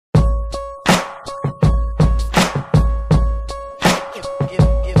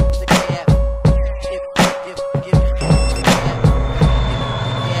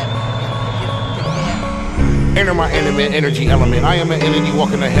an energy element. I am an entity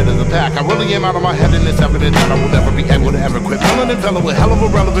walking ahead of the pack. I really am out of my head, and it's evident that I will never be able to ever quit. Melanin fellow with hell of a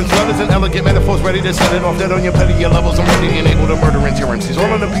relevance, letters and elegant metaphors ready to set it off. Dead on your petty levels, I'm ready and able to murder endurance. All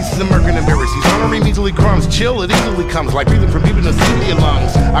of the pieces of murk and embarrassing. Honoring easily crumbs, chill, it easily comes like breathing from even the seat of your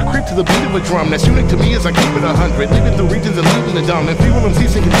lungs. I creep to the beat of a drum that's unique to me as I keep it 100. Leaving through regions and leaving the dumb, and few of them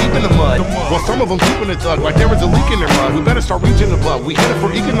ceasing deep in the mud. While some of them keeping it dug like there is a leak in their mud. We better start reaching above. We headed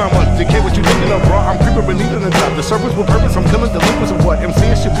for economic. Decay what you thinking of, raw. I'm creeping beneath in the tub. The surface with purpose, I'm killing delinquents of what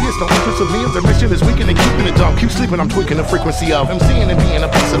MCing should be. It's no interest of me. Their mission is weakening and keeping it dumb. Keep sleeping, I'm tweaking the frequency of MCing and being a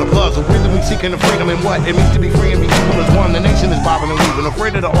piece of the puzzle. Breathing, we seeking the freedom and what it means to be free and be equal as one. The nation is bobbing and weaving,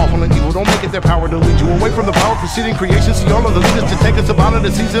 afraid of the awful and evil. Don't make it their power to lead you away from the power preceding creation. See all of the leaders to take us up out of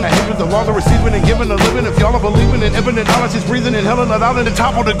the season. I hate the laws of receiving and giving a living. If y'all are believing in infinite knowledge is breathing and hell not out in the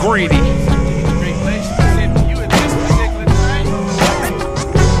top of the greedy.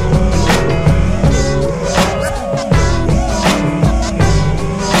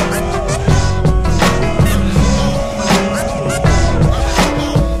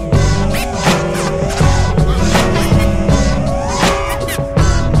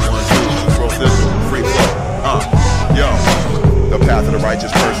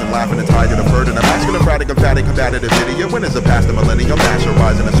 Righteous person laughing and tied to the burden. I'm asking emphatic, combative idiot. When is it past the millennium? Natural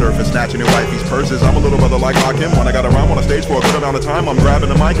rising the surface, snatching your wifey's purses. I'm a little brother like Hakim. When I got a rhyme on a stage for a good amount of time, I'm grabbing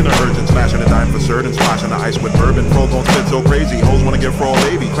the mic in a urgent, smashing a dime for certain, splashing the ice with bourbon. Pro gon' spit so crazy, hoes wanna get all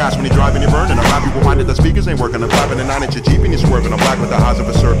baby. Crash when you driving, you're burning. A lot of people minded the speakers ain't working. I'm clapping a 9 at your Jeep and you're swerving. I'm black with the eyes of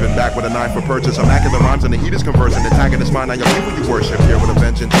a serpent, back with a 9 for purchase. I'm hacking the rhymes and the heat is conversing, attacking this mind on your people you worship. Here with a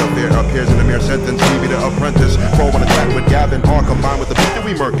vengeance, up there appears in the mere sentence. Be the apprentice, pro on attack with Gavin, all combined with the beat that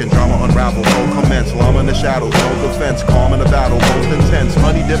we murking. Drama unravel, no commence, llama in the shadows, no defense, calm in the battle, most intense.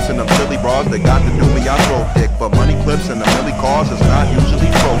 Money dips in them silly bras that got to do me, I throw dick. But money clips and the milli cars is not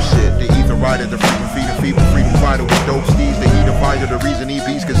usually pro shit. The even rider, the freedom feeder, feeble freedom fighter with dope steeds. The heat of fire, the reason he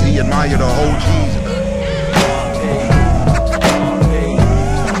beats, cause he admire the OGs.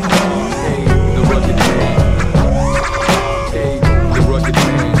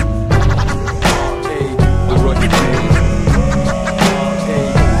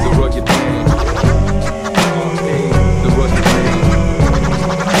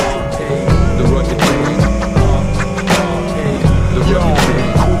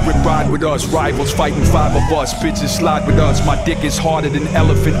 Us rivals fighting 5 of us, bitches slide with us. My dick is harder than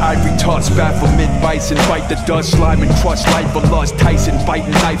elephant ivory tusk. Baphomet bison, bite the dust, slime and trust. Life for lust, Tyson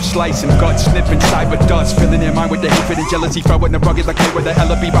biting knife, slicing guts, sniffing cyber dust, filling their mind with the hatred and jealousy. Throwing the rugged like they were the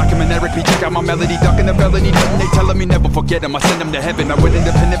LB, rockin' and Eric B. Check out my melody, ducking the felony. Nothing they telling me never forget them. I send them to heaven. I'm with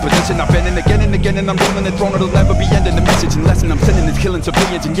independent position. I've been in again and again, and I'm ruling the throne. It'll never be ending. The message and lesson I'm sending is killing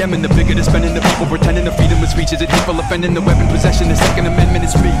civilians in Yemen. The bigger they're spending, the people pretending to feed them with speeches. It hateful offending the weapon possession. The Second Amendment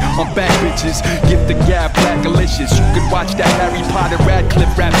is me. I'm back, bitches. Gift the gab, black delicious. You could watch that Harry Potter,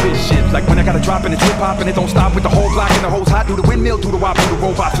 Radcliffe rap this shit. Like when I got a drop in it's hip hop and it don't stop with the whole block and the hoes hot. Do the windmill, do the wop, do the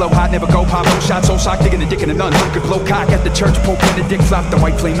robot flow hot. Never go pop, no shot, so sock, digging the dick in the nun. Could blow cock at the church, Pope Benedict flop. The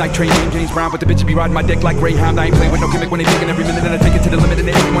white flame night train, James Brown, but the bitch be riding my dick like Greyhound. I ain't playing with no gimmick when they taking every minute and I take it to the limit. And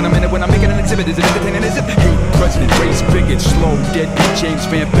every when I'm in it, when I'm making an exhibit, is it entertaining? Is it hate? President, race, bigot, slow, deadbeat, James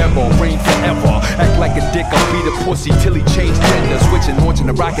Van Bevel, reign forever. Act like a dick, I'll beat a pussy till he changed gender. Switching, launching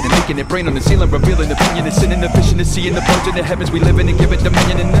the rocket and making it brain on the ceiling, revealing opinion. It's sin and the vision to see in the birds in the heavens. We live in and give it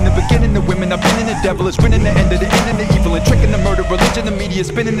dominion. And in the beginning, the women, I've been in the devil is winning the end of the end and the evil and tricking the murder, religion, the media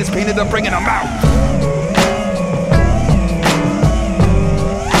spinning this painted. I'm bringing them out.